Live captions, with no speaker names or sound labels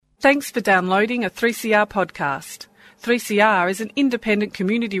Thanks for downloading a 3CR podcast. 3CR is an independent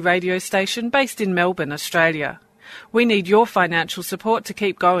community radio station based in Melbourne, Australia. We need your financial support to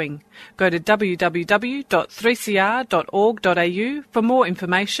keep going. Go to www.3cr.org.au for more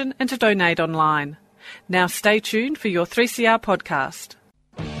information and to donate online. Now stay tuned for your 3CR podcast.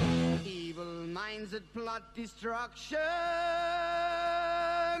 Evil minds that plot destruction,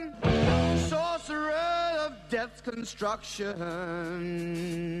 sorcerer of death's construction,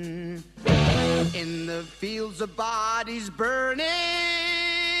 in the fields of bodies burning,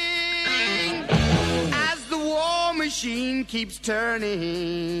 as the war machine keeps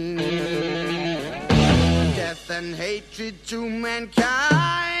turning, death and hatred to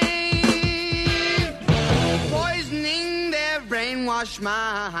mankind, poisoning their brainwashed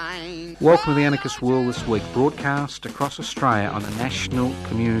mind. Welcome to the Anarchist World This Week, broadcast across Australia on a national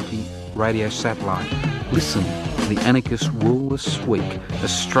community radio satellite. Listen to the Anarchist World This Week,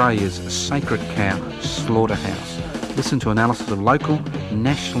 Australia's sacred cow slaughterhouse. Listen to analysis of local,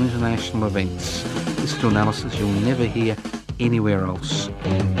 national, international events. Listen to analysis you'll never hear anywhere else.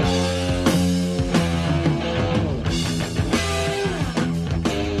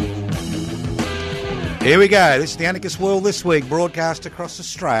 Here we go. This is the Anarchist World This Week, broadcast across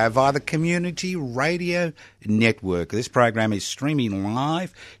Australia via the Community Radio Network. This program is streaming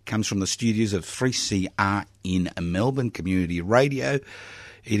live, comes from the studios of 3CR in Melbourne Community Radio.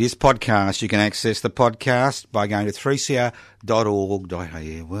 It is podcast. You can access the podcast by going to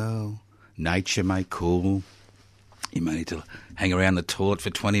 3cr.org.au. Well, nature may call. You may need to hang around the toilet for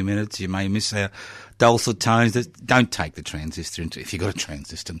 20 minutes. You may miss our dulcet tones. Don't take the transistor into, if you've got a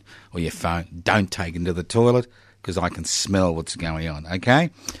transistor or your phone, don't take it into the toilet because I can smell what's going on,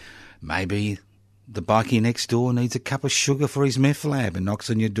 okay? Maybe the bikie next door needs a cup of sugar for his meth lab and knocks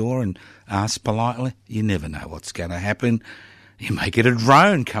on your door and asks politely. You never know what's going to happen. You may get a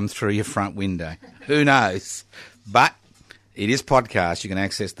drone come through your front window. Who knows? But it is podcast. You can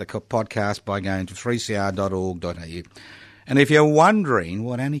access the podcast by going to 3cr.org.au. And if you're wondering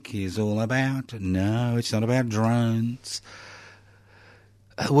what anarchy is all about, no, it's not about drones.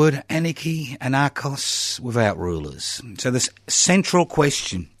 The word anarchy, anarchos, without rulers. So the central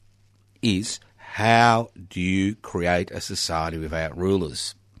question is, how do you create a society without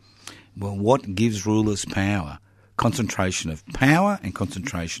rulers? Well, what gives rulers power? Concentration of power and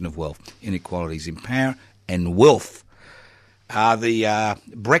concentration of wealth. Inequalities in power and wealth are the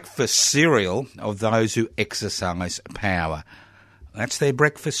breakfast cereal of those who exercise power. That's their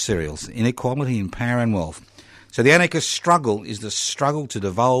breakfast cereals, inequality in power and wealth. So the anarchist struggle is the struggle to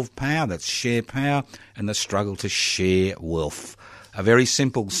devolve power, that's share power, and the struggle to share wealth. A very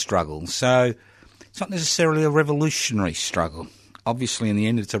simple struggle. So it's not necessarily a revolutionary struggle. Obviously, in the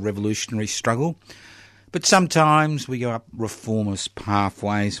end, it's a revolutionary struggle. But sometimes we go up reformist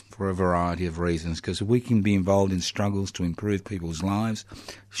pathways for a variety of reasons, because we can be involved in struggles to improve people's lives,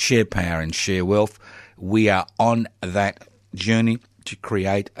 share power and share wealth. We are on that journey to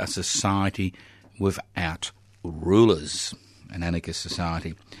create a society without rulers, an anarchist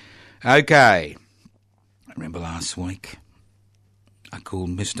society. Okay, I remember last week I called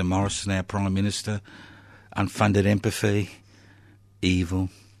Mr. Morrison, our Prime Minister, unfunded empathy, evil.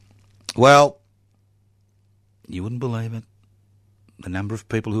 Well, you wouldn't believe it, the number of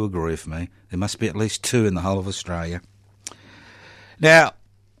people who agree with me. There must be at least 2 in the whole of Australia. Now,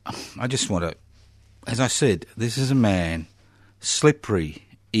 I just want to, as I said, this is a man, slippery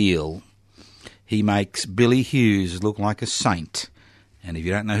eel. He makes Billy Hughes look like a saint. And if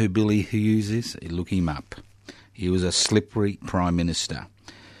you don't know who Billy Hughes is, look him up. He was a slippery Prime Minister.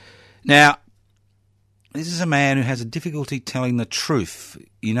 Now, this is a man who has a difficulty telling the truth.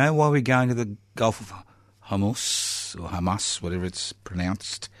 You know why we're going to the Gulf of Hamas, or Hamas, whatever it's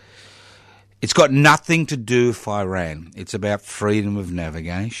pronounced. It's got nothing to do with Iran. It's about freedom of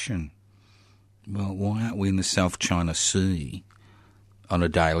navigation. Well, why aren't we in the South China Sea on a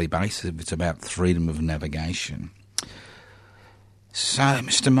daily basis if it's about freedom of navigation? So,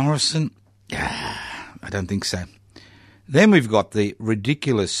 Mr. Morrison, I don't think so. Then we've got the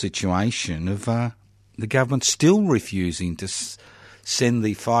ridiculous situation of the government still refusing to send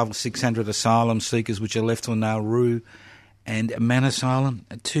the 500 or 600 asylum seekers which are left on Nauru and Manus Island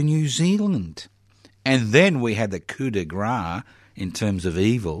to New Zealand. And then we had the coup de grace in terms of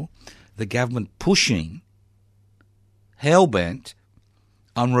evil, the government pushing, hell-bent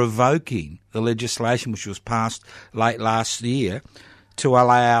on revoking the legislation which was passed late last year to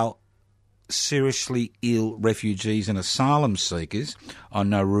allow seriously ill refugees and asylum seekers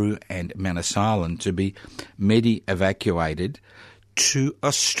on Nauru and Manus Island to be evacuated to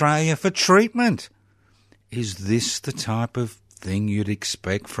Australia for treatment. Is this the type of thing you'd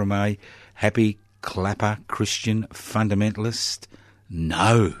expect from a happy clapper Christian fundamentalist?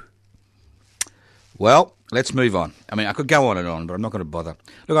 No. Well, let's move on. I mean, I could go on and on, but I'm not going to bother.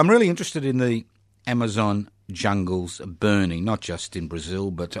 Look, I'm really interested in the Amazon jungles burning, not just in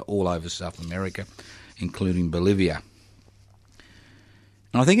Brazil, but all over South America, including Bolivia.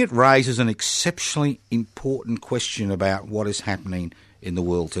 And I think it raises an exceptionally important question about what is happening in the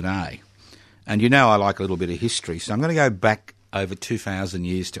world today. And you know I like a little bit of history, so I'm going to go back over 2,000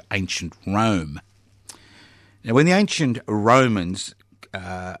 years to ancient Rome. Now, when the ancient Romans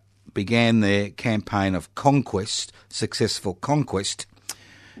began their campaign of conquest, successful conquest,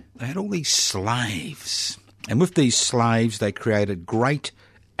 they had all these slaves. And with these slaves, they created great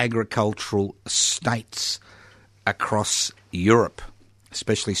agricultural estates across Europe,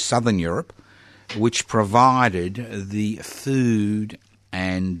 especially southern Europe, which provided the food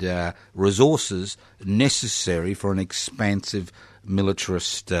and resources necessary for an expansive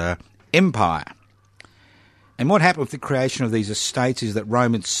militarist empire. And what happened with the creation of these estates is that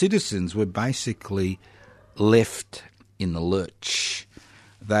Roman citizens were basically left in the lurch.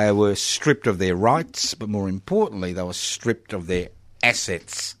 They were stripped of their rights, but more importantly, they were stripped of their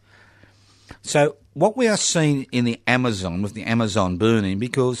assets. So what we are seeing in the Amazon, with the Amazon burning,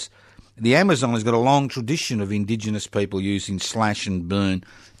 because the Amazon has got a long tradition of indigenous people using slash and burn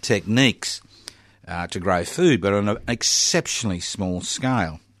techniques to grow food, but on an exceptionally small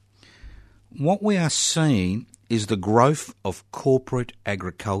scale. What we are seeing is the growth of corporate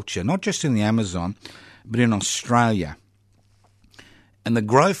agriculture, not just in the Amazon, but in Australia. And the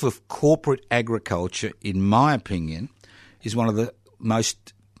growth of corporate agriculture, in my opinion, is one of the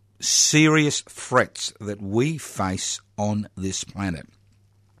most serious threats that we face on this planet.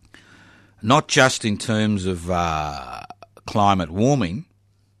 Not just in terms of climate warming,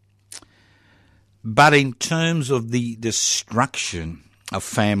 but in terms of the destruction of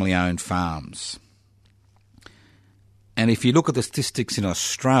family-owned farms. And if you look at the statistics in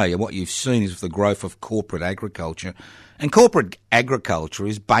Australia, what you've seen is the growth of corporate agriculture. And corporate agriculture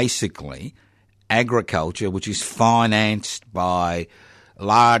is basically agriculture which is financed by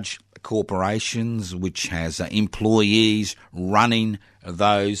large corporations, which has employees running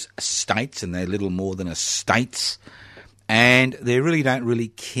those estates, and they're little more than estates. And they really don't really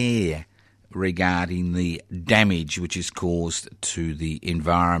care regarding the damage which is caused to the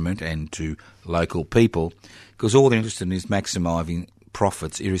environment and to local people, because all they're interested in is maximising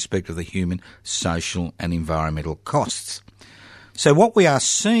profits irrespective of the human, social and environmental costs. So what we are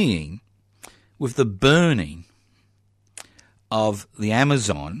seeing with the burning of the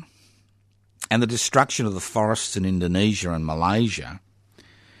Amazon and the destruction of the forests in Indonesia and Malaysia,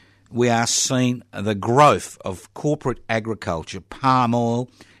 we are seeing the growth of corporate agriculture, palm oil,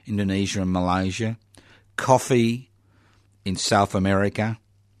 Indonesia and Malaysia, coffee in South America,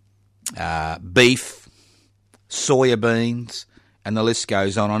 beef, soya beans, and the list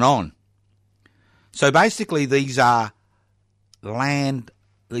goes on and on. So basically these are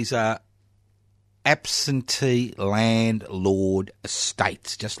absentee landlord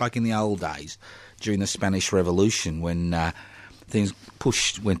estates, just like in the old days during the Spanish Revolution when things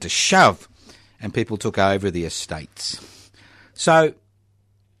went to shove and people took over the estates. So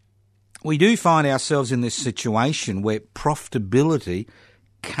we do find ourselves in this situation where profitability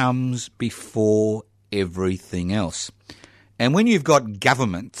comes before everything else. And when you've got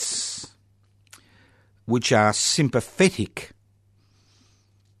governments which are sympathetic,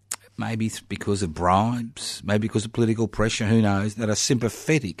 maybe it's because of bribes, maybe because of political pressure, who knows, that are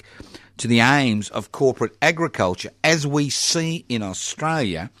sympathetic to the aims of corporate agriculture, as we see in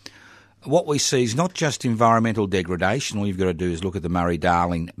Australia, what we see is not just environmental degradation. All you've got to do is look at the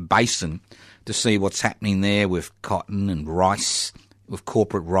Murray-Darling Basin to see what's happening there with cotton and rice, with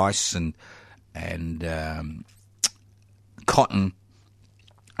corporate rice and cotton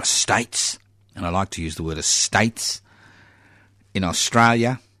estates, and I like to use the word estates, in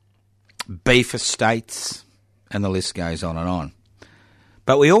Australia, beef estates, and the list goes on and on.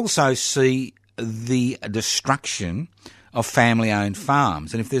 But we also see the destruction of family-owned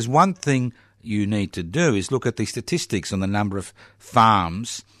farms. And if there's one thing you need to do is look at the statistics on the number of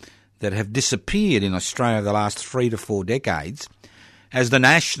farms that have disappeared in Australia over the last 3 to 4 decades, as the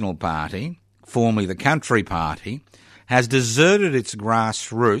National Party, formerly the Country Party, has deserted its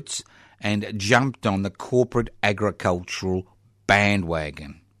grassroots and jumped on the corporate agricultural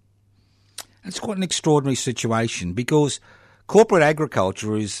bandwagon. It's quite an extraordinary situation because corporate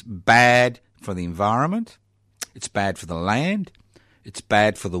agriculture is bad for the environment, it's bad for the land, it's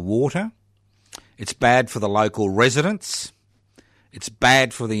bad for the water, it's bad for the local residents, it's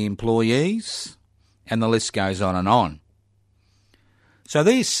bad for the employees, and the list goes on and on. So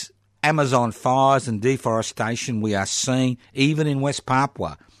these Amazon fires and deforestation we are seeing even in West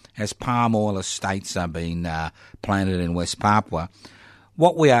Papua, as palm oil estates are being planted in West Papua,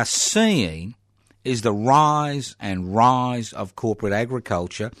 what we are seeing is the rise of corporate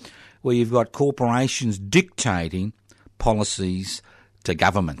agriculture, where you've got corporations dictating policies to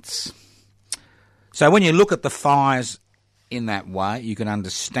governments. So when you look at the fires in that way, you can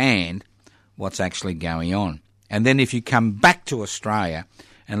understand what's actually going on. And then if you come back to Australia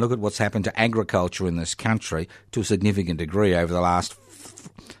and look at what's happened to agriculture in this country to a significant degree over the last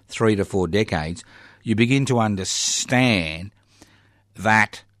 3 to 4 decades, you begin to understand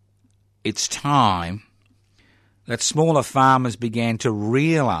that it's time that smaller farmers began to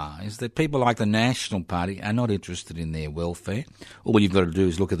realise that people like the National Party are not interested in their welfare. All you've got to do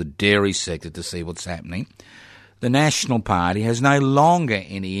is look at the dairy sector to see what's happening. The National Party has no longer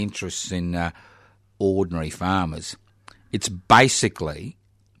any interests in ordinary farmers. It's basically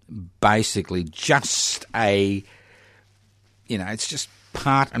just it's just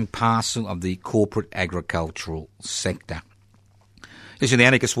part and parcel of the corporate agricultural sector. This is the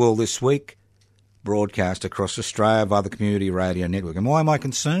Anarchist World This Week, broadcast across Australia via the Community Radio Network. And why am I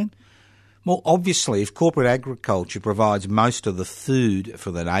concerned? Well, obviously, if corporate agriculture provides most of the food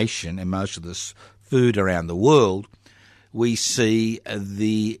for the nation and most of the food around the world, we see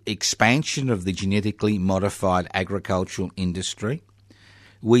the expansion of the genetically modified agricultural industry.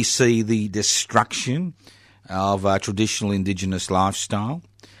 We see the destruction of traditional indigenous lifestyle.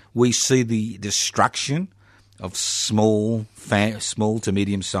 We see the destruction of small to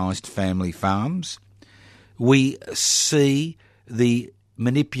medium-sized family farms. We see the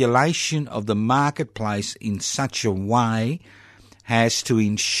manipulation of the marketplace in such a way as to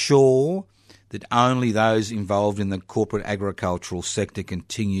ensure that only those involved in the corporate agricultural sector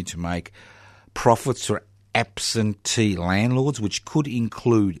continue to make profits for absentee landlords, which could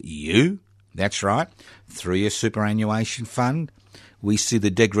include you. That's right, through your superannuation fund. We see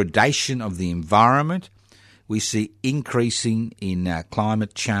the degradation of the environment. We see increasing in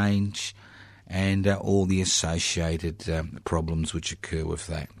climate change and all the associated problems which occur with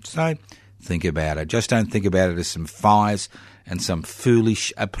that. So think about it. Just don't think about it as some fires and some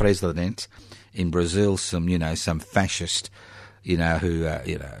foolish president in Brazil, some fascist, who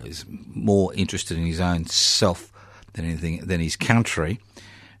is more interested in his own self than anything than his country.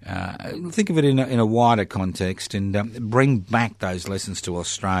 Think of it in a wider context and bring back those lessons to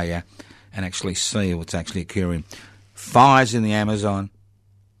Australia and actually see what's actually occurring. Fires in the Amazon,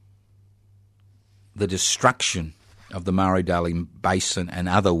 the destruction of the Murray-Darling Basin and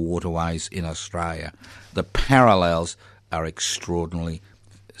other waterways in Australia. The parallels are extraordinarily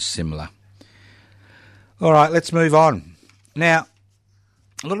similar. All right, let's move on. Now,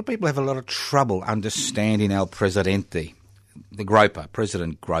 a lot of people have a lot of trouble understanding El Presidente,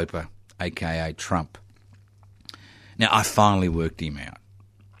 President Groper, a.k.a. Trump. Now, I finally worked him out.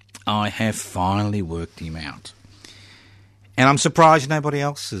 I have finally worked him out. And I'm surprised nobody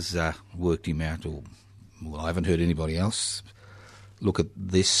else has worked him out, I haven't heard anybody else look at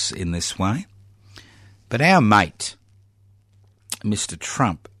this in this way. But our mate, Mr.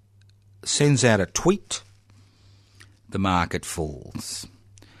 Trump, sends out a tweet, the market falls.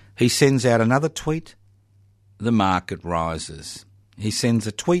 He sends out another tweet, the market rises. He sends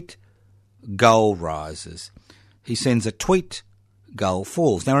a tweet, gold rises. He sends a tweet, gold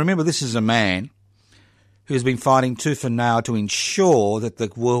falls. Now remember, this is a man who has been fighting tooth and nail to ensure that the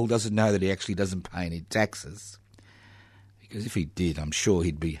world doesn't know that he actually doesn't pay any taxes. Because if he did, I'm sure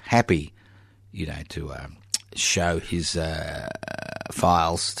he'd be happy, to show his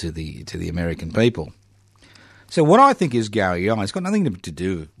files to the American people. So what I think is going on, it's got nothing to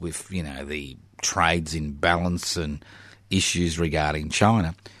do with, the trades imbalance and issues regarding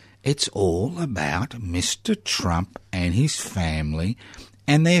China. It's all about Mr. Trump and his family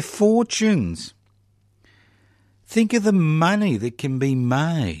and their fortunes. Think of the money that can be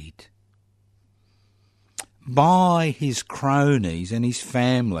made by his cronies and his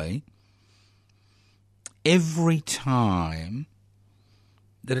family every time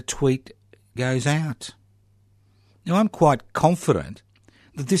that a tweet goes out. Now, I'm quite confident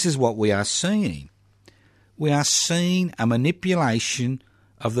that this is what we are seeing. We are seeing a manipulation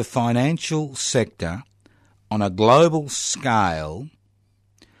of the financial sector on a global scale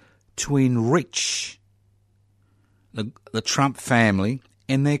to enrich the Trump family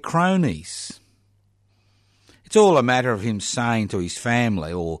and their cronies. It's all a matter of him saying to his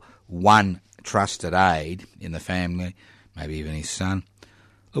family, or one trusted aide in the family, maybe even his son,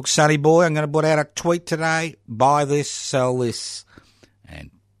 "Look, sonny boy, I'm going to put out a tweet today, buy this, sell this,"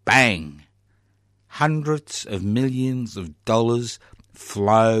 and bang, hundreds of millions of dollars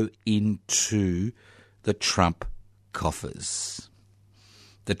flow into the Trump coffers,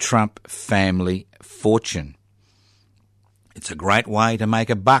 the Trump family fortune. It's a great way to make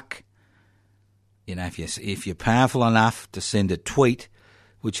a buck. You know, if you're powerful enough to send a tweet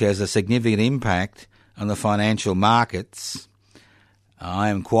which has a significant impact on the financial markets, I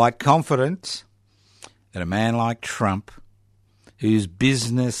am quite confident that a man like Trump, whose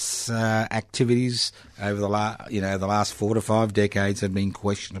business activities over the last 4 to 5 decades have been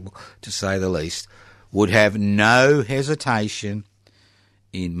questionable, to say the least, would have no hesitation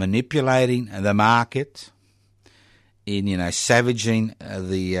in manipulating the market, in savaging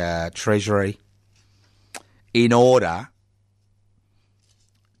the Treasury, in order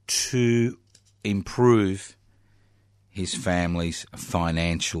to improve his family's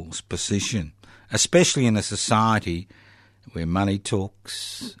financial position, especially in a society where money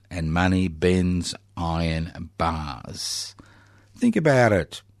talks and money bends iron bars. Think about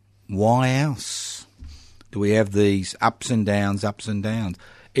it. Why else do we have these ups and downs, ups and downs?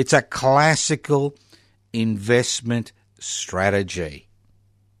 It's a classical investment strategy.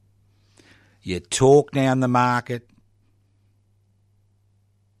 You talk down the market,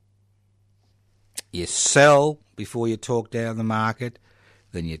 you sell before you talk down the market,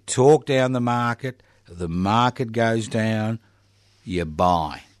 then you talk down the market goes down, you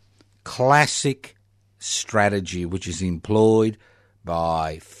buy. Classic strategy which is employed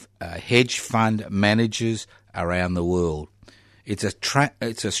by hedge fund managers around the world. It's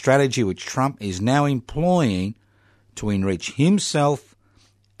a strategy which Trump is now employing to enrich himself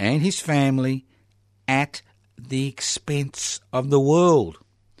and his family at the expense of the world.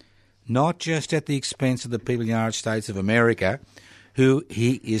 Not just at the expense of the people of the United States of America, who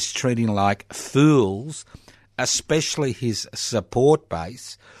he is treating like fools, especially his support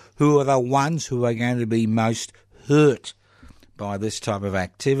base, who are the ones who are going to be most hurt by this type of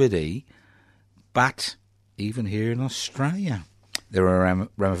activity. But even here in Australia, there are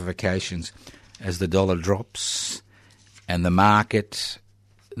ramifications as the dollar drops and the market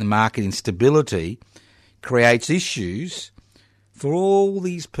instability creates issues for all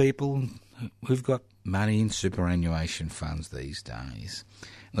these people who've got money in superannuation funds these days.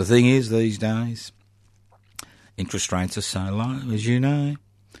 The thing is, these days, interest rates are so low, as you know.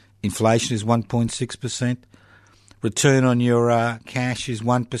 Inflation is 1.6%. Return on your cash is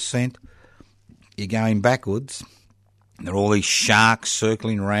 1%. You're going backwards. There are all these sharks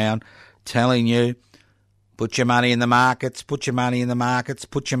circling around telling you, put your money in the markets, put your money in the markets,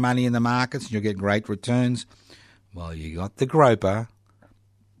 put your money in the markets, and you'll get great returns. Well, you got the groper,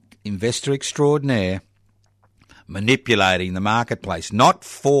 investor extraordinaire, manipulating the marketplace, not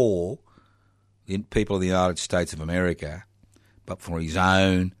for the people of the United States of America, but for his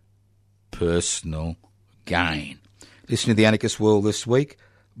own personal gain. Listen to the Anarchist World This Week,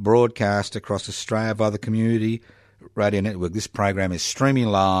 broadcast across Australia by the Community Radio Network. This program is streaming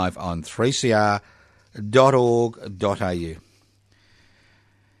live on 3cr.org.au.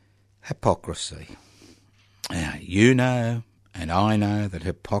 Hypocrisy. Now, you know and I know that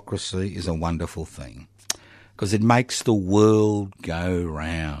hypocrisy is a wonderful thing because it makes the world go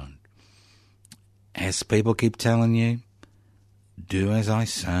round. As people keep telling you, do as I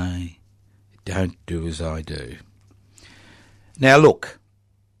say, don't do as I do. Now look,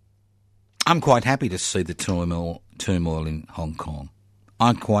 I'm quite happy to see the turmoil in Hong Kong.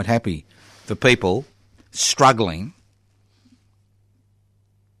 I'm quite happy for people struggling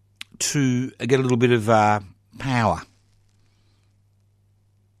to get a little bit of power.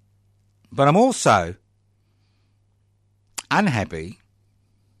 But I'm also unhappy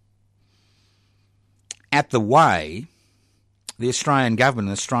at the way the Australian government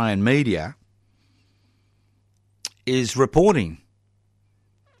and Australian media is reporting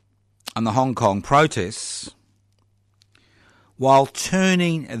on the Hong Kong protests while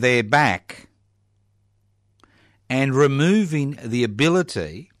turning their back and removing the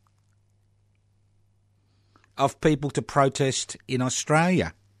ability of people to protest in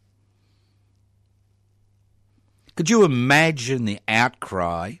Australia. Could you imagine the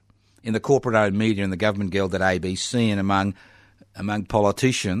outcry in the corporate-owned media and the government guild at ABC and among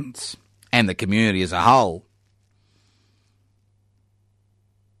politicians and the community as a whole?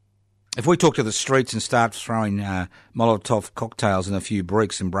 If we took to the streets and start throwing Molotov cocktails and a few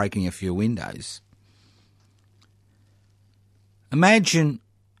bricks and breaking a few windows, imagine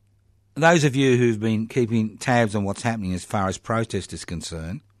those of you who've been keeping tabs on what's happening as far as protest is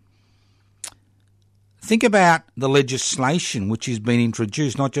concerned. Think about the legislation which has been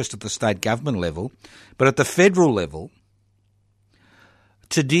introduced, not just at the state government level, but at the federal level,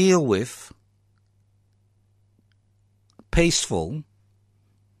 to deal with peaceful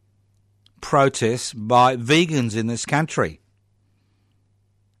protests by vegans in this country.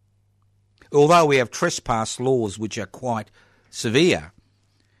 Although we have trespass laws which are quite severe,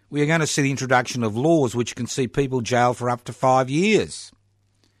 we are going to see the introduction of laws which can see people jailed for up to 5 years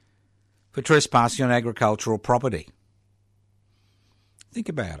for trespassing on agricultural property. Think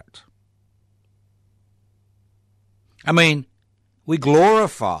about it. I mean, we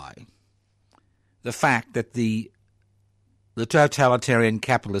glorify the fact that the totalitarian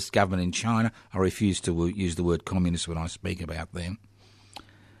capitalist government in China, I refuse to use the word communist when I speak about them,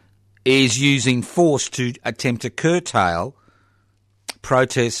 is using force to attempt to curtail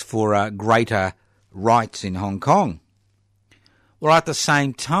protests for greater rights in Hong Kong. Well, at the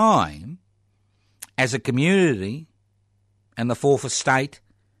same time, as a community and the fourth estate,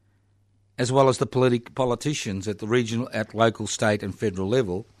 as well as the politicians at the regional, at local, state and federal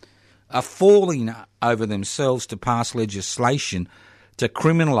level, are falling over themselves to pass legislation to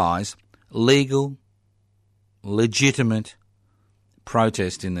criminalise legal, legitimate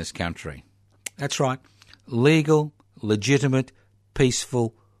protest in this country. That's right, legal, legitimate,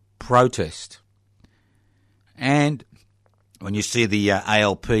 peaceful protest. And when you see the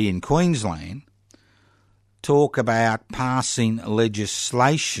ALP in Queensland talk about passing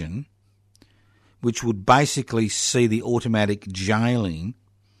legislation which would basically see the automatic jailing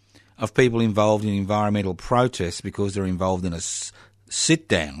of people involved in environmental protests because they're involved in a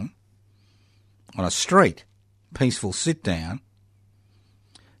sit-down on a street, peaceful sit-down,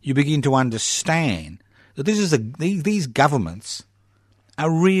 you begin to understand that these governments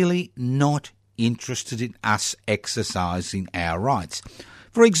are really not interested in us exercising our rights.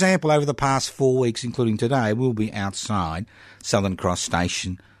 For example, over the past 4 weeks, including today, we'll be outside Southern Cross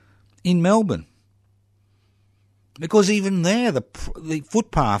Station in Melbourne. Because even there, the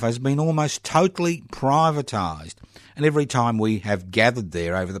footpath has been almost totally privatised. And every time we have gathered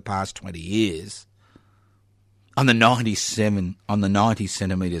there over the past 20 years, on the 90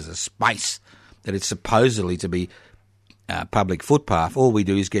 centimetres of space that it's supposedly to be public footpath, all we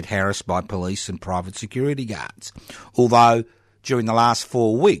do is get harassed by police and private security guards. Although during the last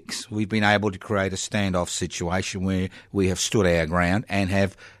 4 weeks, we've been able to create a standoff situation where we have stood our ground and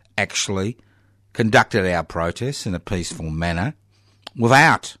have actually conducted our protests in a peaceful manner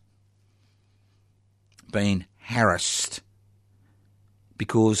without being harassed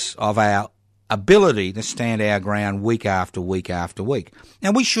because of our ability to stand our ground week after week after week.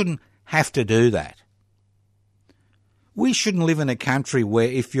 Now, we shouldn't have to do that. We shouldn't live in a country where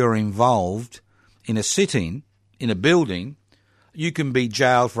if you're involved in a sit-in, in a building, you can be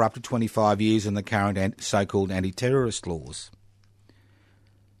jailed for up to 25 years in the current so-called anti-terrorist laws.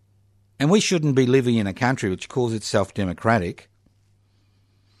 And we shouldn't be living in a country which calls itself democratic,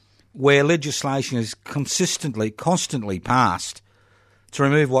 where legislation is constantly passed to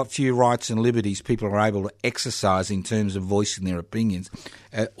remove what few rights and liberties people are able to exercise in terms of voicing their opinions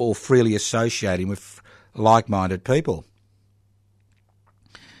or freely associating with like-minded people.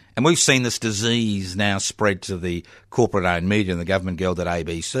 And we've seen this disease now spread to the corporate-owned media and the government-gelded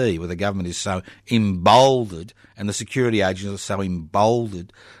ABC, where the government is so emboldened and the security agents are so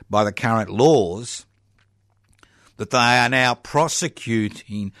emboldened by the current laws that they are now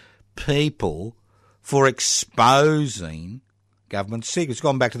prosecuting people for exposing government secrets. It's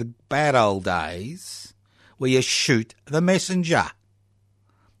gone back to the bad old days where you shoot the messenger.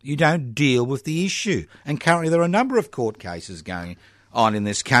 You don't deal with the issue. And currently there are a number of court cases going on in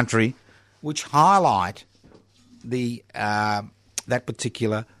this country which highlight the that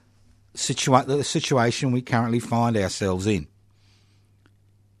particular the situation we currently find ourselves in.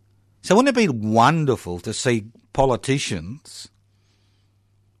 So wouldn't it be wonderful to see politicians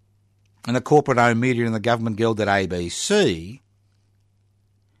and the corporate-owned media and the government-gelded ABC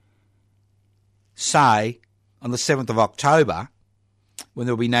say on the 7th of October, when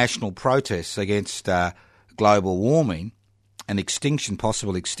there will be national protests against global warming and extinction,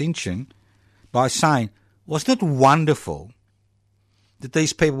 possible extinction, by saying, wasn't it wonderful that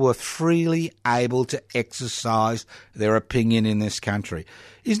these people were freely able to exercise their opinion in this country?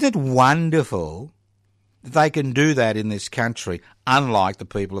 Isn't it wonderful that they can do that in this country, unlike the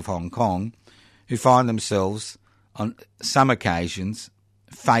people of Hong Kong, who find themselves on some occasions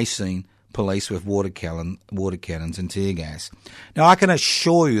facing police with water cannons and tear gas? Now, I can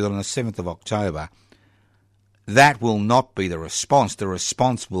assure you that on the 7th of October, that will not be the response. The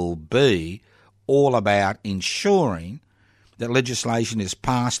response will be all about ensuring that legislation is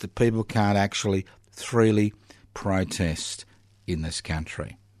passed that people can't actually freely protest in this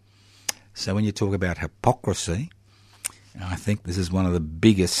country. So when you talk about hypocrisy, I think this is one of the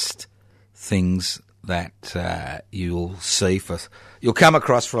biggest things that you'll come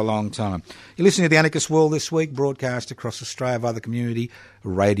across for a long time. You're listening to The Anarchist World This Week, broadcast across Australia via the Community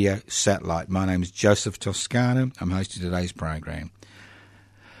Radio Satellite. My name is Joseph Toscano. I'm hosting today's program.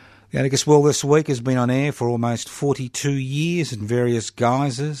 The Anarchist World This Week has been on air for almost 42 years in various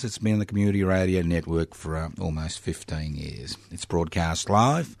guises. It's been on the Community Radio Network for almost 15 years. It's broadcast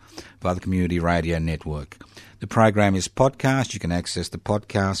live via the Community Radio Network. The program is podcast. You can access the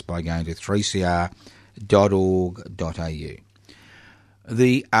podcast by going to 3cr.org.au.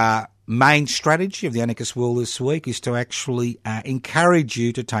 The main strategy of the Anarchist World This Week is to actually encourage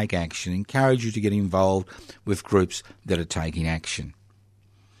you to take action, encourage you to get involved with groups that are taking action.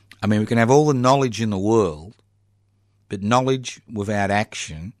 I mean, we can have all the knowledge in the world, but knowledge without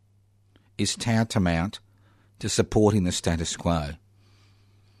action is tantamount to supporting the status quo.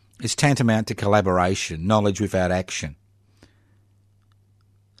 It's tantamount to collaboration, knowledge without action.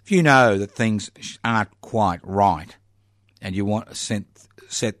 If you know that things aren't quite right and you want to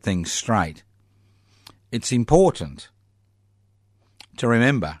set things straight, it's important to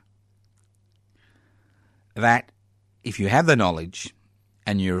remember that if you have the knowledge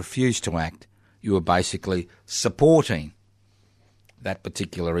and you refuse to act, you are basically supporting that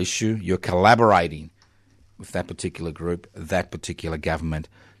particular issue. You're collaborating with that particular group, that particular government,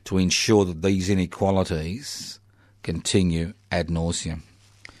 to ensure that these inequalities continue ad nauseum.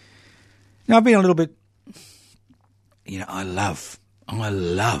 Now, I've been a little bit, I love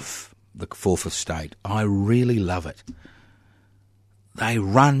the Fourth Estate. I really love it. They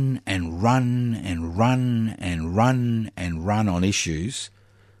run and run and run and run and run on issues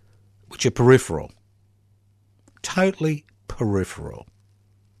which are peripheral. Totally peripheral.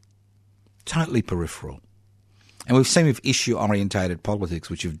 Totally peripheral. And we've seen with issue-orientated politics,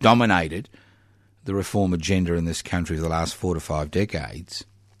 which have dominated the reform agenda in this country for the last 4 to 5 decades,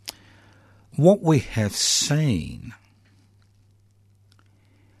 what we have seen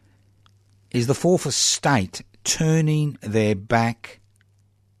is the Fourth Estate turning their back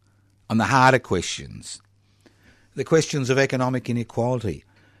on the harder questions, the questions of economic inequality,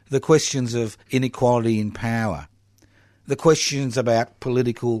 the questions of inequality in power, the questions about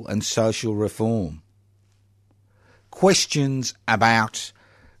political and social reform, questions about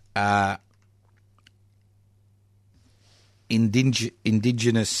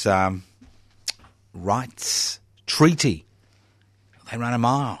indigenous rights treaty. They run a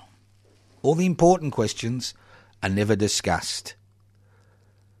mile. All the important questions are never discussed.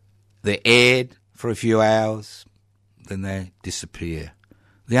 They're aired for a few hours, then they disappear.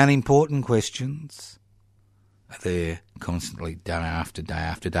 The unimportant questions are there constantly, day after day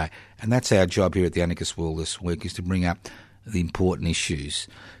after day. And that's our job here at the Anarchist World This Week, is to bring up the important issues,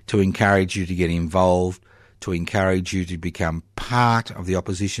 to encourage you to get involved, to encourage you to become part of the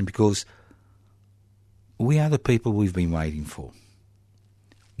opposition, because we are the people we've been waiting for.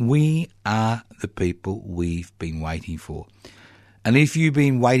 We are the people we've been waiting for. And if you've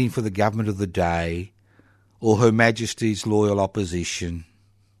been waiting for the government of the day, or Her Majesty's loyal opposition,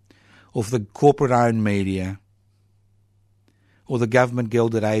 or for the corporate-owned media, or the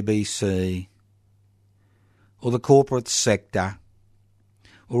government-gilded ABC, or the corporate sector,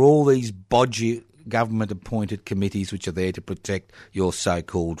 or all these bodgy government-appointed committees which are there to protect your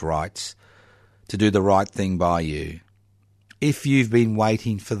so-called rights, to do the right thing by you, if you've been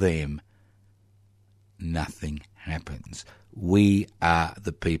waiting for them, nothing happens. We are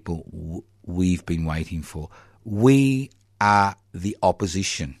the people we've been waiting for. We are the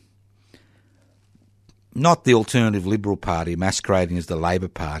opposition. Not the Alternative Liberal Party masquerading as the Labor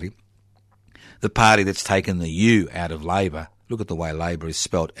Party, the party that's taken the U out of Labor. Look at the way Labor is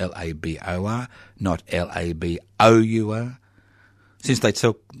spelled, L-A-B-O-R, not L-A-B-O-U-R. Since they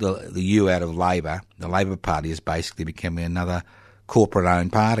took the U out of Labor, the Labor Party has basically become another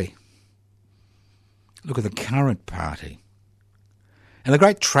corporate-owned party. Look at the current party. And the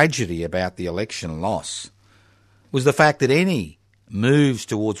great tragedy about the election loss was the fact that any moves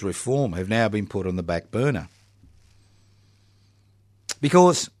towards reform have now been put on the back burner.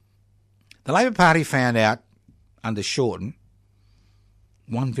 Because the Labor Party found out under Shorten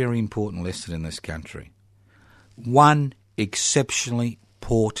one very important lesson in this country. One exceptionally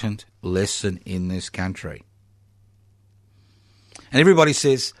important lesson in this country. And everybody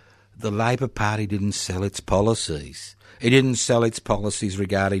says the Labor Party didn't sell its policies. It didn't sell its policies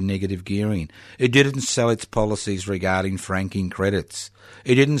regarding negative gearing. It didn't sell its policies regarding franking credits.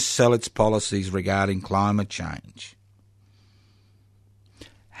 It didn't sell its policies regarding climate change.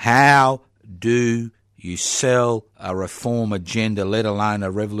 How do you sell a reform agenda, let alone a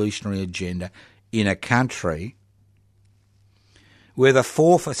revolutionary agenda, in a country where the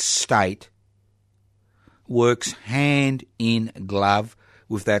Fourth Estate works hand in glove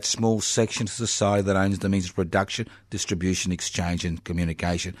with that small section of society that owns the means of production, distribution, exchange and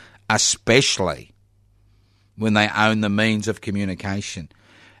communication, especially when they own the means of communication.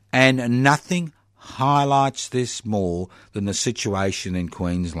 And nothing highlights this more than the situation in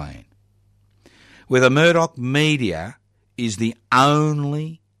Queensland, where the Murdoch media is the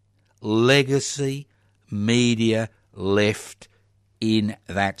only legacy media left in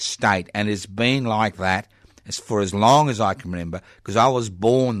that state, and it's been like that for as long as I can remember, because I was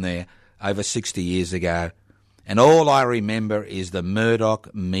born there over 60 years ago, and all I remember is the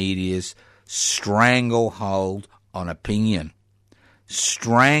Murdoch media's stranglehold on opinion,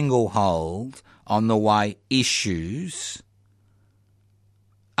 stranglehold on the way issues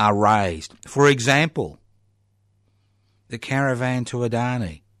are raised. For example, the caravan to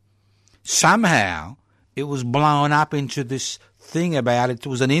Adani. Somehow it was blown up into this thing about it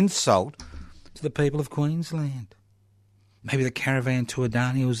was an insult to the people of Queensland. Maybe the caravan to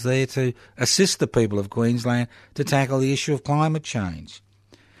Adani was there to assist the people of Queensland to tackle the issue of climate change.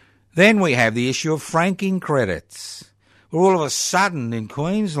 Then we have the issue of franking credits, where all of a sudden in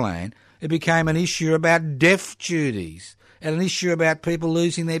Queensland it became an issue about death duties and an issue about people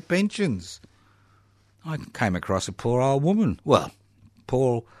losing their pensions. I came across a poor old woman. Well,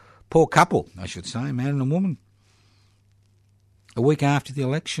 poor couple, I should say, a man and a woman, a week after the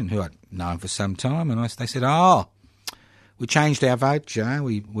election, who I'd known for some time, and they said, we changed our vote, Joe.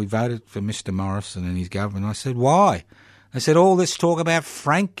 We voted for Mr Morrison and his government. I said, why? They said, all this talk about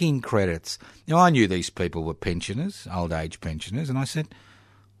franking credits. Now, I knew these people were pensioners, old age pensioners, and I said,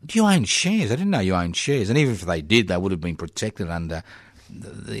 do you own shares? I didn't know you owned shares. And even if they did, they would have been protected under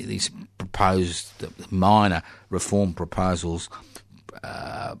these proposed minor reform proposals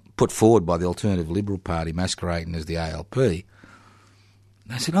put forward by the Alternative Liberal Party masquerading as the ALP. They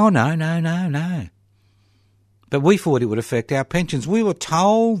said, no. But we thought it would affect our pensions. We were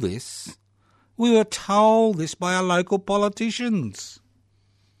told this. We were told this by our local politicians,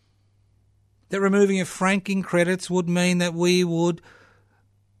 that removing of franking credits would mean that we would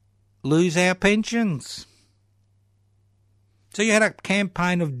lose our pensions. So you had a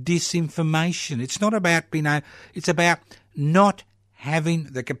campaign of disinformation. It's not about it's about not having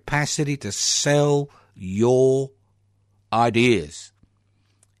the capacity to sell your ideas.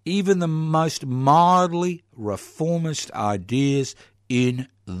 Even the most mildly reformist ideas in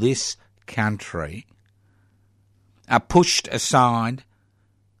this country are pushed aside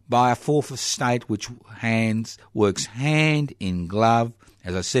by a fourth estate which works hand in glove,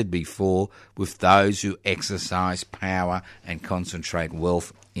 as I said before, with those who exercise power and concentrate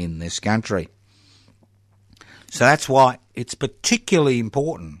wealth in this country. So that's why it's particularly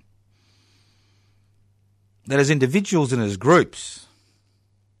important that as individuals and as groups,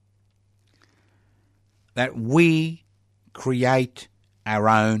 that we create our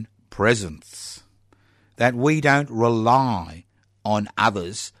own presence, that we don't rely on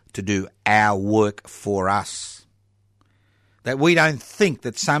others to do our work for us, that we don't think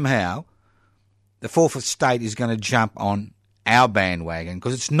that somehow the fourth estate is going to jump on our bandwagon,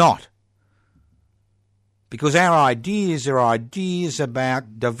 because it's not. Because our ideas are ideas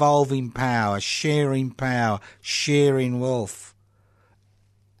about devolving power, sharing wealth,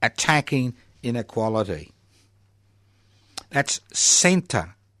 attacking inequality. That's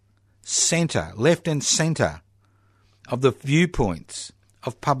centre, left and centre of the viewpoints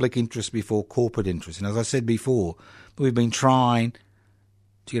of public interest before corporate interest. And as I said before, we've been trying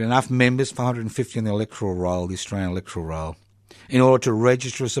to get enough members, 450 on the electoral roll, the Australian electoral roll, in order to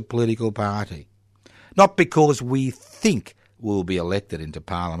register as a political party. Not because we think we'll be elected into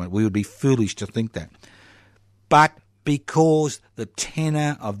Parliament. We would be foolish to think that. But because the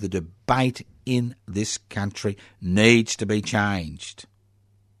tenor of the debate in this country needs to be changed.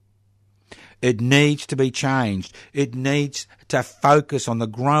 It needs to be changed. It needs to focus on the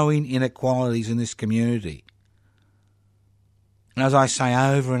growing inequalities in this community. And as I say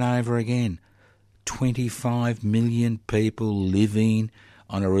over and over again, 25 million people living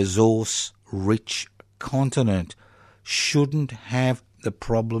on a resource-rich continent shouldn't have the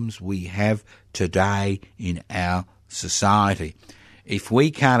problems we have today in our society. If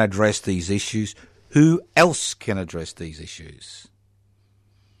we can't address these issues, who else can address these issues?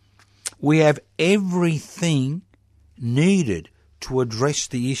 We have everything needed to address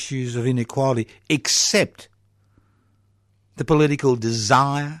the issues of inequality except the political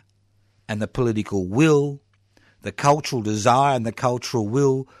desire and the political will, the cultural desire and the cultural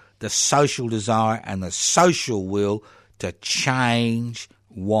will, the social desire and the social will to change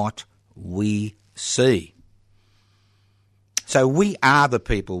what we see. So we are the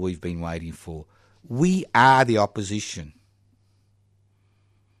people we've been waiting for. We are the opposition.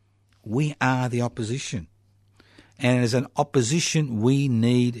 We are the opposition. And as an opposition, we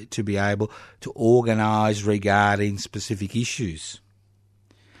need to be able to organise regarding specific issues.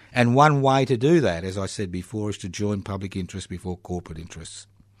 And one way to do that, as I said before, is to join public interest before corporate interests.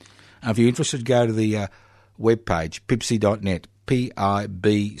 And if you're interested, go to the webpage, pibci.net,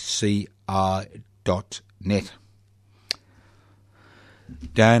 pibci.net.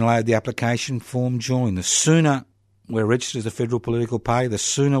 Download the application form, join. The sooner we're registered as a federal political party, the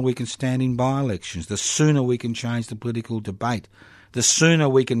sooner we can stand in by-elections, the sooner we can change the political debate, the sooner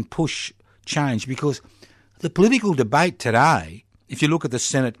we can push change. Because the political debate today, if you look at the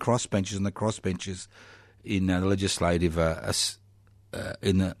Senate crossbenches and the crossbenches in the legislative,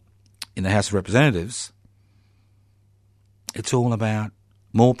 in the House of Representatives, it's all about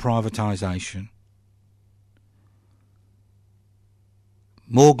more privatisation,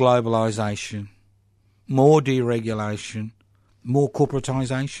 more globalisation, more deregulation, more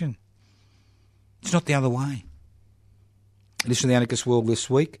corporatisation. It's not the other way. Listen to the Anarchist World this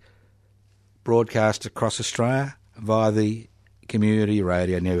week, broadcast across Australia via the Community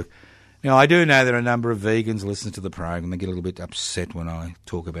Radio Network. Now, I do know there are a number of vegans listening to the program. They get a little bit upset when I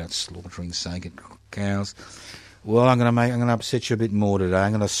talk about slaughtering sacred cows. Well, I'm going to upset you a bit more today.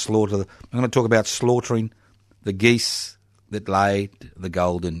 I'm going to talk about slaughtering the geese that laid the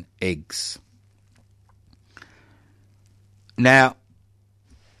golden eggs. Now,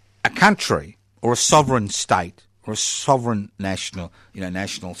 a country or a sovereign state or a sovereign national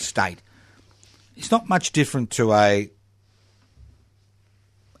state is not much different to a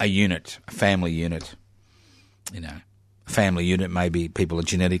unit, a family unit. A family unit may be people are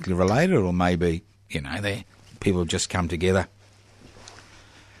genetically related, or maybe, people have just come together.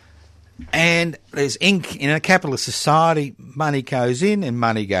 And there's ink in a capitalist society, money goes in and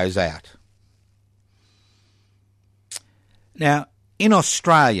money goes out. Now, in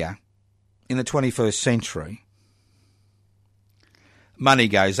Australia, in the 21st century, money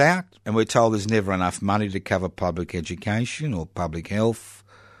goes out, and we're told there's never enough money to cover public education or public health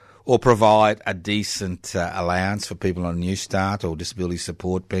or provide a decent allowance for people on New Start or disability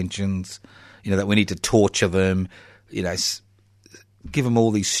support pensions, that we need to torture them, give them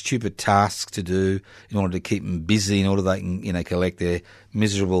all these stupid tasks to do in order to keep them busy, in order they can, collect their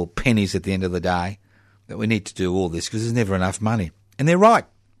miserable pennies at the end of the day, that we need to do all this because there's never enough money. And they're right.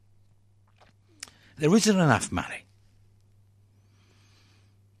 There isn't enough money.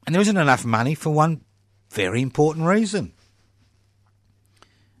 And there isn't enough money for one very important reason.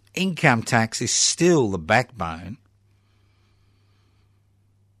 Income tax is still the backbone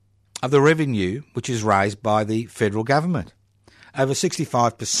of the revenue which is raised by the federal government. Over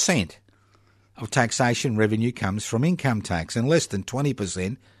 65% of taxation revenue comes from income tax, and less than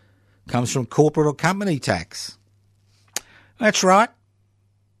 20% comes from corporate or company tax. That's right.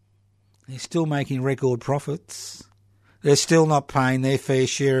 They're still making record profits. They're still not paying their fair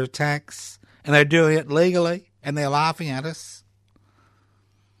share of tax, and they're doing it legally, and they're laughing at us.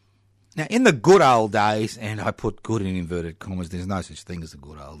 Now, in the good old days, and I put good in inverted commas, there's no such thing as a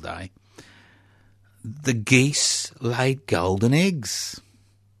good old day, the geese laid golden eggs.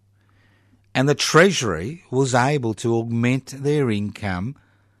 And the Treasury was able to augment their income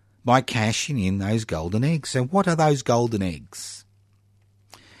by cashing in those golden eggs. So what are those golden eggs?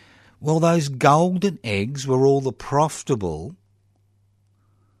 Well, those golden eggs were all the profitable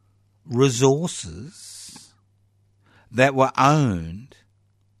resources that were owned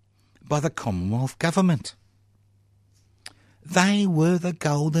by the Commonwealth Government. They were the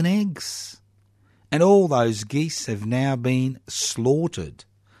golden eggs. And all those geese have now been slaughtered,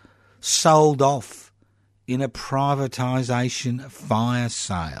 sold off in a privatisation fire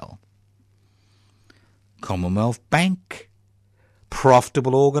sale. Commonwealth Bank,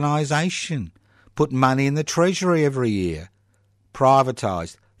 profitable organisation, put money in the Treasury every year,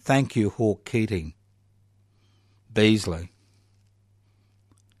 privatised. Thank you, Hawke Keating. Beasley.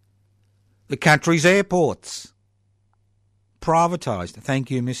 The country's airports, privatised. Thank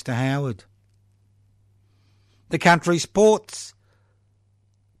you, Mr. Howard. The country's ports,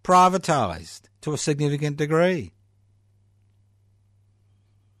 privatised to a significant degree.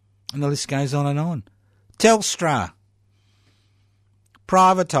 And the list goes on and on. Telstra,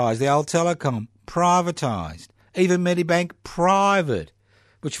 privatised. The old telecom, privatised. Even Medibank, private,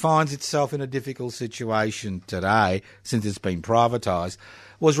 which finds itself in a difficult situation today since it's been privatised,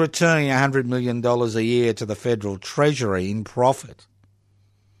 was returning $100 million a year to the federal Treasury in profit.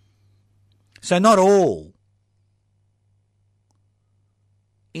 So not all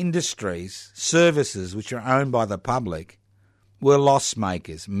industries, services which are owned by the public were loss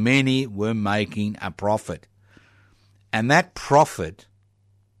makers. Many were making a profit. And that profit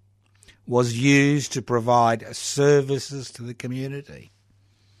was used to provide services to the community.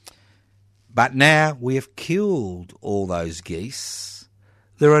 But now we have killed all those geese.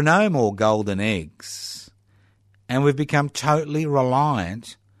 There are no more golden eggs. And we've become totally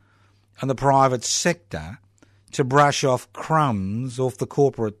reliant on the private sector to brush off crumbs off the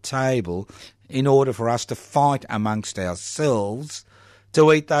corporate table in order for us to fight amongst ourselves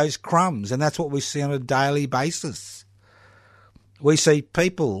to eat those crumbs. And that's what we see on a daily basis. We see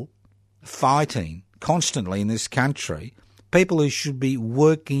people fighting constantly in this country, people who should be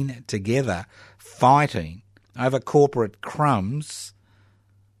working together, fighting over corporate crumbs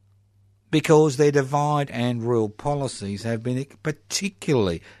because their divide and rule policies have been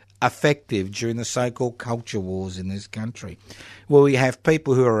particularly effective during the so-called culture wars in this country, where we have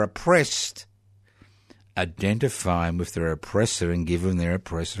people who are oppressed identifying with their oppressor and giving their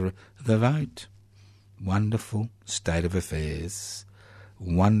oppressor the vote. Wonderful state of affairs.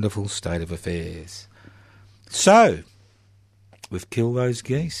 Wonderful state of affairs. So, we've killed those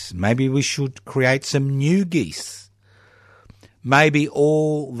geese. Maybe we should create some new geese. Maybe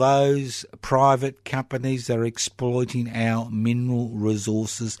all those private companies that are exploiting our mineral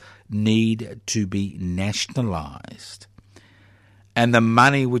resources need to be nationalised. And the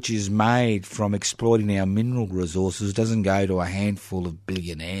money which is made from exploiting our mineral resources doesn't go to a handful of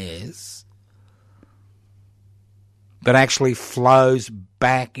billionaires, but actually flows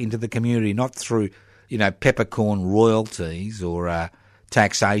back into the community, not through, peppercorn royalties or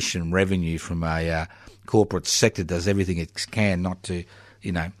taxation revenue from a corporate sector does everything it can not to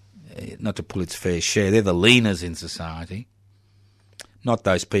pull its fair share. They're the leaners in society, not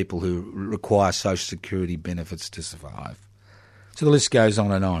those people who require social security benefits to survive. So the list goes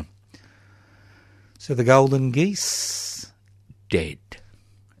on and on. So the golden geese, dead.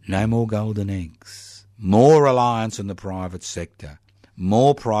 No more golden eggs. More reliance on the private sector.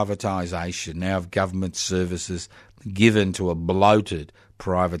 More privatisation now of government services given to a bloated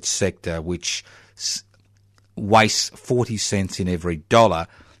private sector which wastes 40 cents in every dollar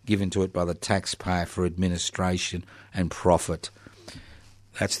given to it by the taxpayer for administration and profit.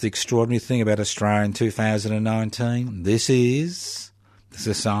 That's the extraordinary thing about Australia in 2019. This is the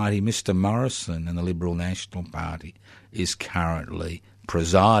society Mr Morrison and the Liberal National Party is currently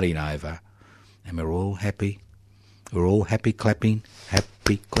presiding over. And we're all happy. We're all happy clapping,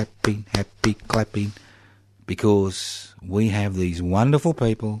 because we have these wonderful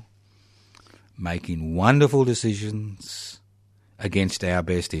people making wonderful decisions against our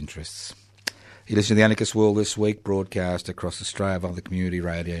best interests. You listen to the Anarchist World This Week, broadcast across Australia via the Community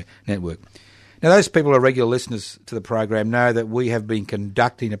Radio Network. Now, those people who are regular listeners to the program know that we have been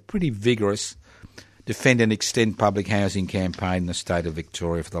conducting a pretty vigorous defend and extend public housing campaign in the state of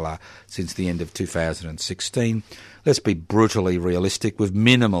Victoria since the end of 2016. Let's be brutally realistic, with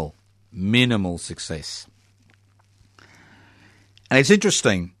minimal success. And it's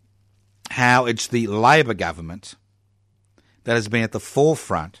interesting how it's the Labor government that has been at the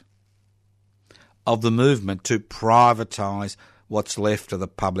forefront of the movement to privatise what's left of the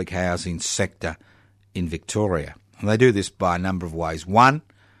public housing sector in Victoria. And they do this by a number of ways. One,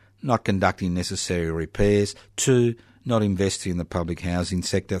 not conducting necessary repairs. Two, not investing in the public housing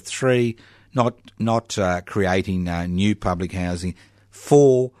sector. Three, not creating new public housing.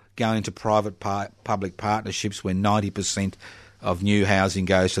 Four, going to private public partnerships where 90% of new housing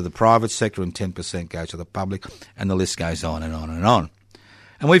goes to the private sector and 10% goes to the public, and the list goes on and on and on.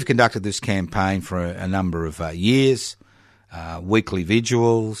 And we've conducted this campaign for a number of years, weekly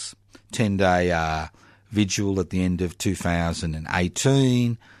vigils, 10-day vigil at the end of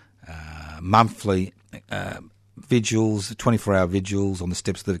 2018, monthly vigils, 24-hour vigils on the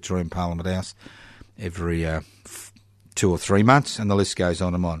steps of the Victorian Parliament House every 2 or 3 months, and the list goes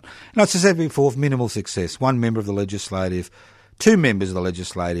on and on. And as I said before, minimal success. Two members of the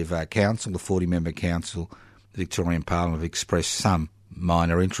Legislative Council, the 40-member council, the Victorian Parliament, have expressed some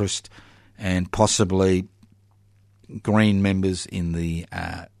minor interest, and possibly Green members in the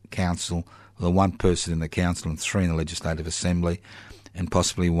council, the one person in the council and 3 in the Legislative Assembly, and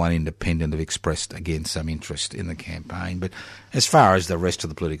possibly 1 independent have expressed, again, some interest in the campaign. But as far as the rest of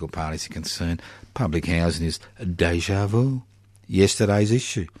the political parties are concerned, public housing is a déjà vu, yesterday's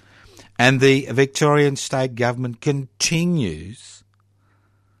issue. And the Victorian state government continues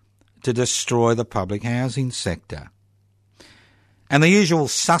to destroy the public housing sector. And the usual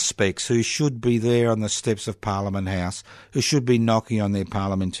suspects who should be there on the steps of Parliament House, who should be knocking on their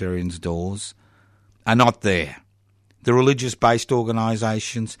parliamentarians' doors, are not there. the religious-based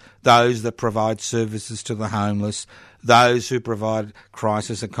organisations, those that provide services to the homeless, those who provide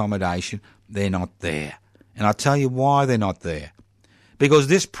crisis accommodation, they're not there. And I'll tell you why they're not there. Because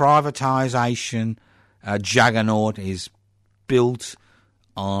this privatisation juggernaut is built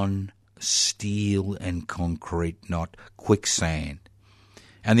on steel and concrete, not quicksand.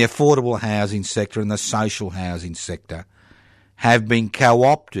 And the affordable housing sector and the social housing sector have been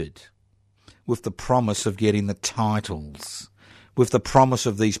co-opted with the promise of getting the titles, with the promise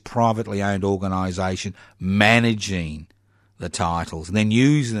of these privately owned organisations managing the titles and then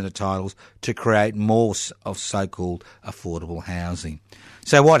using the titles to create more of so-called affordable housing.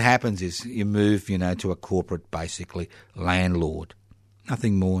 So what happens is you move, to a corporate, basically, landlord.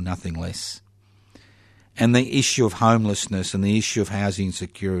 Nothing more, nothing less. And the issue of homelessness and the issue of housing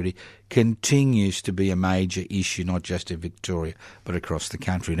insecurity continues to be a major issue, not just in Victoria, but across the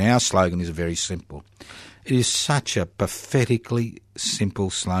country. And our slogan is very simple. It is such a pathetically simple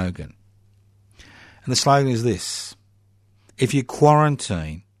slogan. And the slogan is this: if you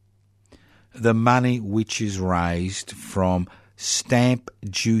quarantine the money which is raised from stamp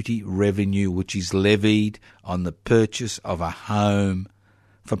duty revenue, which is levied on the purchase of a home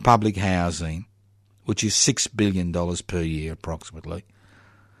for public housing, which is $6 billion per year approximately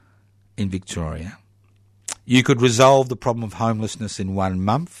in Victoria, you could resolve the problem of homelessness in 1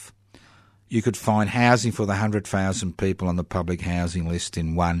 month. You could find housing for the 100,000 people on the public housing list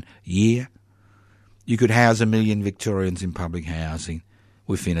in 1 year. You could house 1 million Victorians in public housing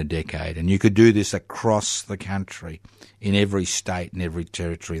within a decade. And you could do this across the country, in every state and every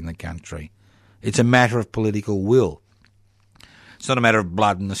territory in the country. It's a matter of political will. It's not a matter of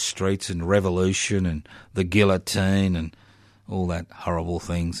blood in the streets and revolution and the guillotine and all that horrible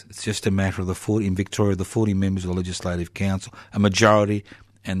things. It's just a matter of in Victoria, the 40 members of the Legislative Council, a majority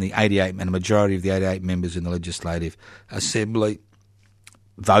of the 88 members in the Legislative Assembly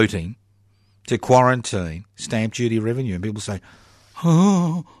voting to quarantine stamp duty revenue. And people say,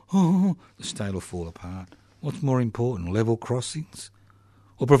 the state will fall apart. What's more important, level crossings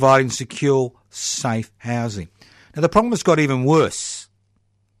or providing secure, safe housing? Now, the problem has got even worse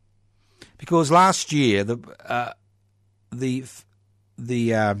because last year the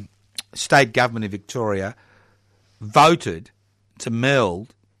state government of Victoria voted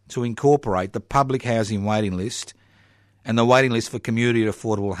to incorporate the public housing waiting list and the waiting list for community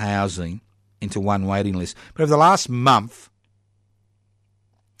affordable housing into one waiting list. But over the last month,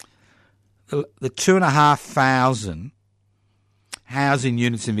 the 2,500 housing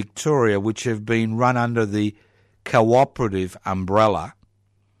units in Victoria, which have been run under the cooperative umbrella,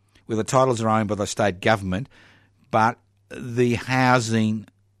 where the titles are owned by the state government, but the housing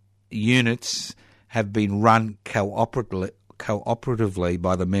units have been run cooperatively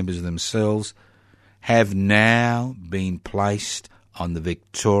by the members themselves, have now been placed on the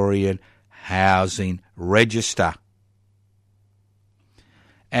Victorian Housing Register.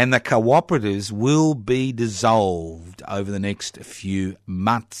 And the cooperatives will be dissolved over the next few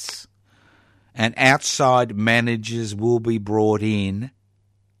months. And outside managers will be brought in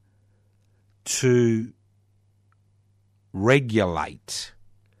to regulate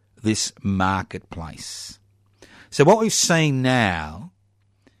this marketplace. So what we've seen now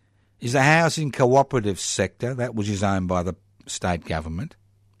is the housing cooperative sector, that which is owned by the state government,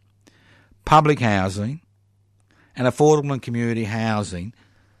 public housing and affordable and community housing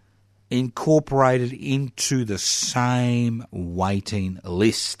incorporated into the same waiting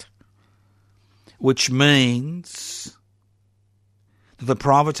list, which means that the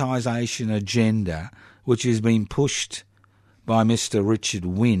privatisation agenda, which has been pushed by Mr Richard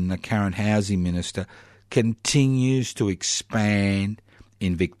Wynne, the current housing minister, continues to expand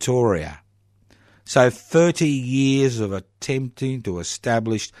in Victoria. So 30 years of attempting to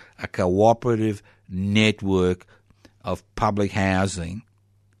establish a cooperative network of public housing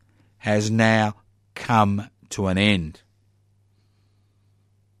has now come to an end.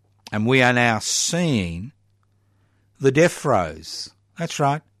 And we are now seeing the death throes. That's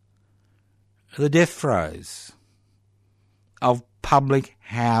right, the death throes of public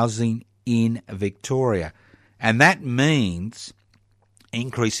housing in Victoria. And that means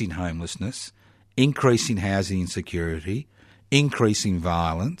increasing homelessness, increasing housing insecurity, increasing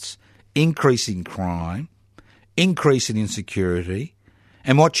violence, increasing crime, increasing insecurity.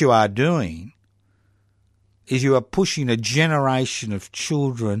 And what you are doing is you are pushing a generation of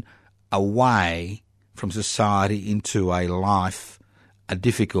children away from society into a life, a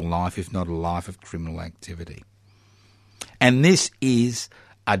difficult life, if not a life of criminal activity. And this is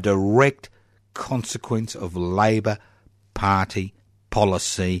a direct consequence of Labor Party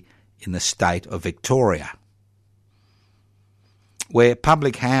policy in the state of Victoria. where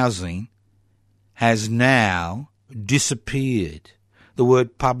public housing has now disappeared. The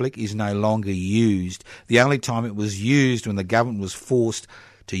word public is no longer used. The only time it was used when the government was forced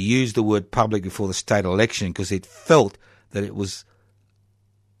to use the word public before the state election because it felt that it was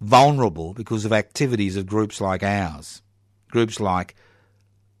vulnerable because of activities of groups like ours, groups like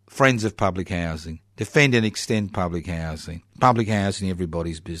Friends of Public Housing, Defend and Extend Public Housing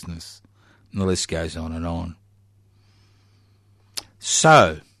everybody's business, and the list goes on and on.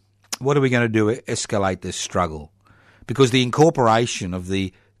 So, what are we going to do to escalate this struggle? Because the incorporation of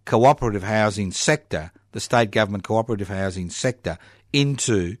the cooperative housing sector, the state government cooperative housing sector,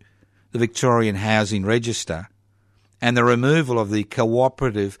 into the Victorian Housing Register and the removal of the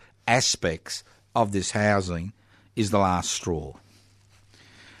cooperative aspects of this housing is the last straw.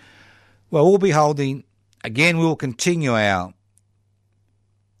 Well, we'll be holding, again, we'll continue our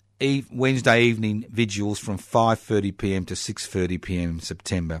Wednesday evening vigils from 5:30pm to 6:30pm in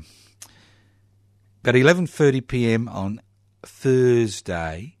September. But 11:30pm on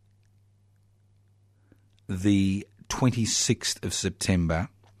Thursday, the 26th of September,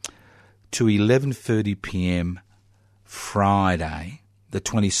 to 11:30pm Friday, the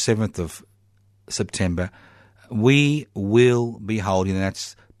 27th of September, we will be holding, and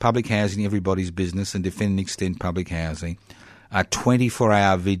that's Public Housing Everybody's Business and Defend and Extend Public Housing, a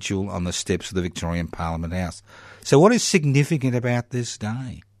 24-hour vigil on the steps of the Victorian Parliament House. So what is significant about this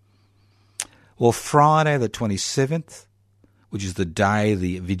day? Well, Friday the 27th, which is the day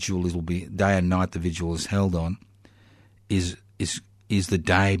the vigil will be, day and night the vigil is held on, is the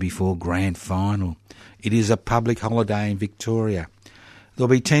day before grand final. It is a public holiday in Victoria. There'll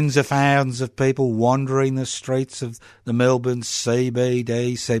be tens of thousands of people wandering the streets of the Melbourne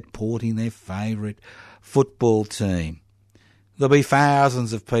CBD supporting their favourite football team. There'll be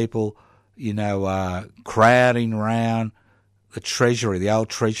thousands of people, crowding around the Treasury, the old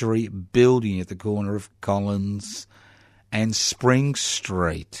Treasury building at the corner of Collins and Spring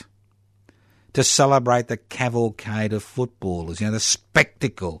Street, to celebrate the cavalcade of footballers, the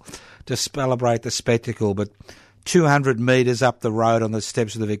spectacle, to celebrate the spectacle. But 200 metres up the road on the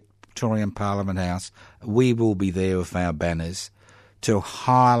steps of the Victorian Parliament House, we will be there with our banners to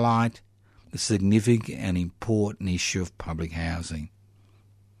highlight the significant and important issue of public housing.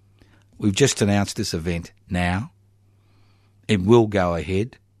 We've just announced this event now. It will go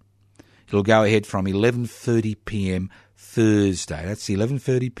ahead. It'll go ahead from 11:30pm Thursday. That's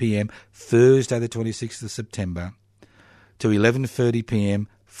 11:30pm Thursday the 26th of September to 11:30pm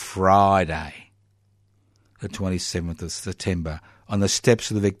Friday the 27th of September on the steps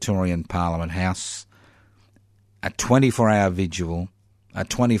of the Victorian Parliament House. A 24-hour vigil, a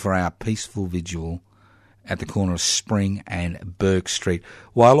 24-hour peaceful vigil at the corner of Spring and Burke Street,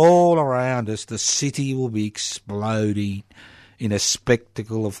 while all around us the city will be exploding in a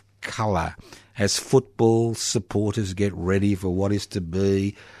spectacle of colour as football supporters get ready for what is to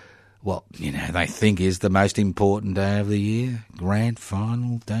be, they think is the most important day of the year, grand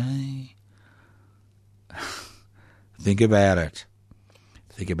final day. Think about it.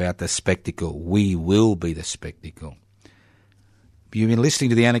 Think about the spectacle. We will be the spectacle. You've been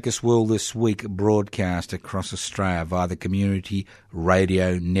listening to the Anarchist World This Week broadcast across Australia via the Community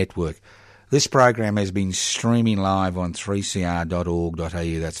Radio Network. This program has been streaming live on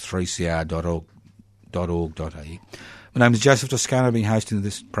 3cr.org.au. That's 3cr.org.au. My name is Joseph Toscano. I've been hosting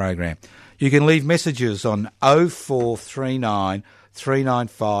this program. You can leave messages on 0439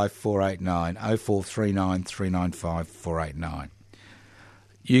 395 489, 0439 395 489.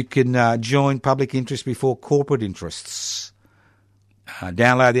 You can join public interest before corporate interests.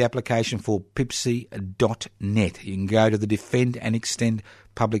 Download the application for pipsy.net. You can go to the Defend and Extend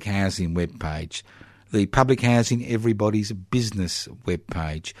Public Housing webpage, the Public Housing Everybody's Business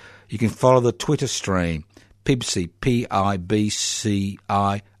webpage. You can follow the Twitter stream, Pibci, PIBCI_AU.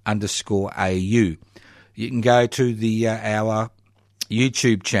 You can go to our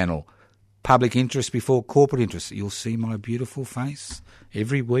YouTube channel, Public Interest Before Corporate Interest. You'll see my beautiful face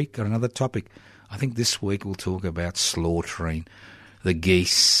every week on another topic. I think this week we'll talk about slaughtering the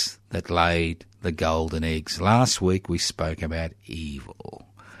geese that laid the golden eggs. Last week we spoke about evil.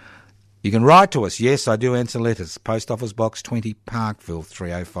 You can write to us. Yes, I do answer letters. Post Office Box 20, Parkville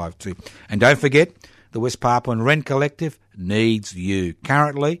 3052. And don't forget, the West Papuan Rent Collective needs you.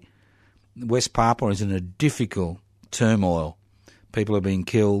 Currently, West Papua is in a difficult turmoil. People are being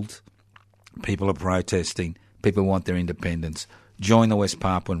killed. People are protesting. People want their independence. Join the West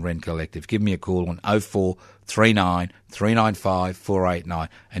Papuan Rent Collective. Give me a call on 0439 395 489.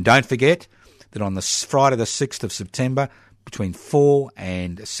 And don't forget that on the Friday the 6th of September, between 4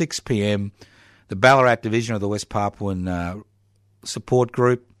 and 6 p.m, the Ballarat Division of the West Papuan support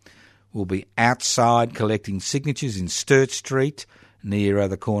group will be outside collecting signatures in Sturt Street, near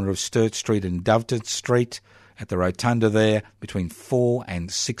the corner of Sturt Street and Doveton Street, at the rotunda there, between 4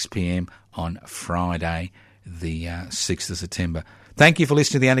 and 6 p.m. on Friday, the 6th of September. Thank you for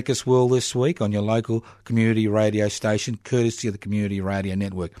listening to the Anarchist World this week on your local community radio station, courtesy of the Community Radio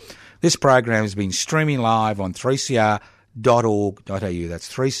Network. This program has been streaming live on 3cr.org.au.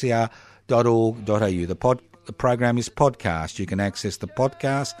 That's 3cr.org.au. The program is podcast. You can access the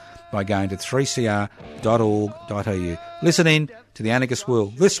podcast by going to 3cr.org.au. Listen in to the Anarchist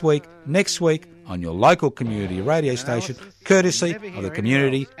World this week, next week on your local community radio station, courtesy of the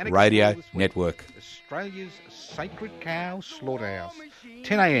Community Radio Network. Australia's Sacred Cow Slaughterhouse,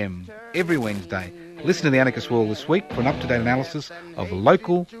 10 a.m. every Wednesday. Listen to the Anarchist World this week for an up-to-date analysis of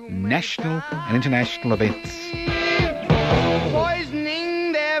local, national and international events.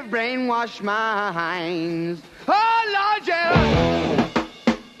 Poisoning their brainwashed minds. Oh, Lord, yeah.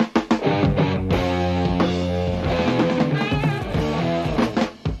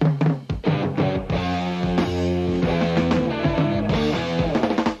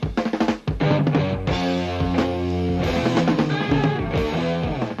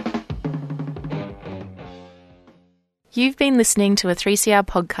 You've been listening to a 3CR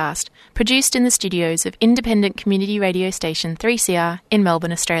podcast produced in the studios of independent community radio station 3CR in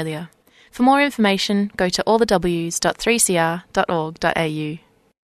Melbourne, Australia. For more information, go to allthews.3cr.org.au.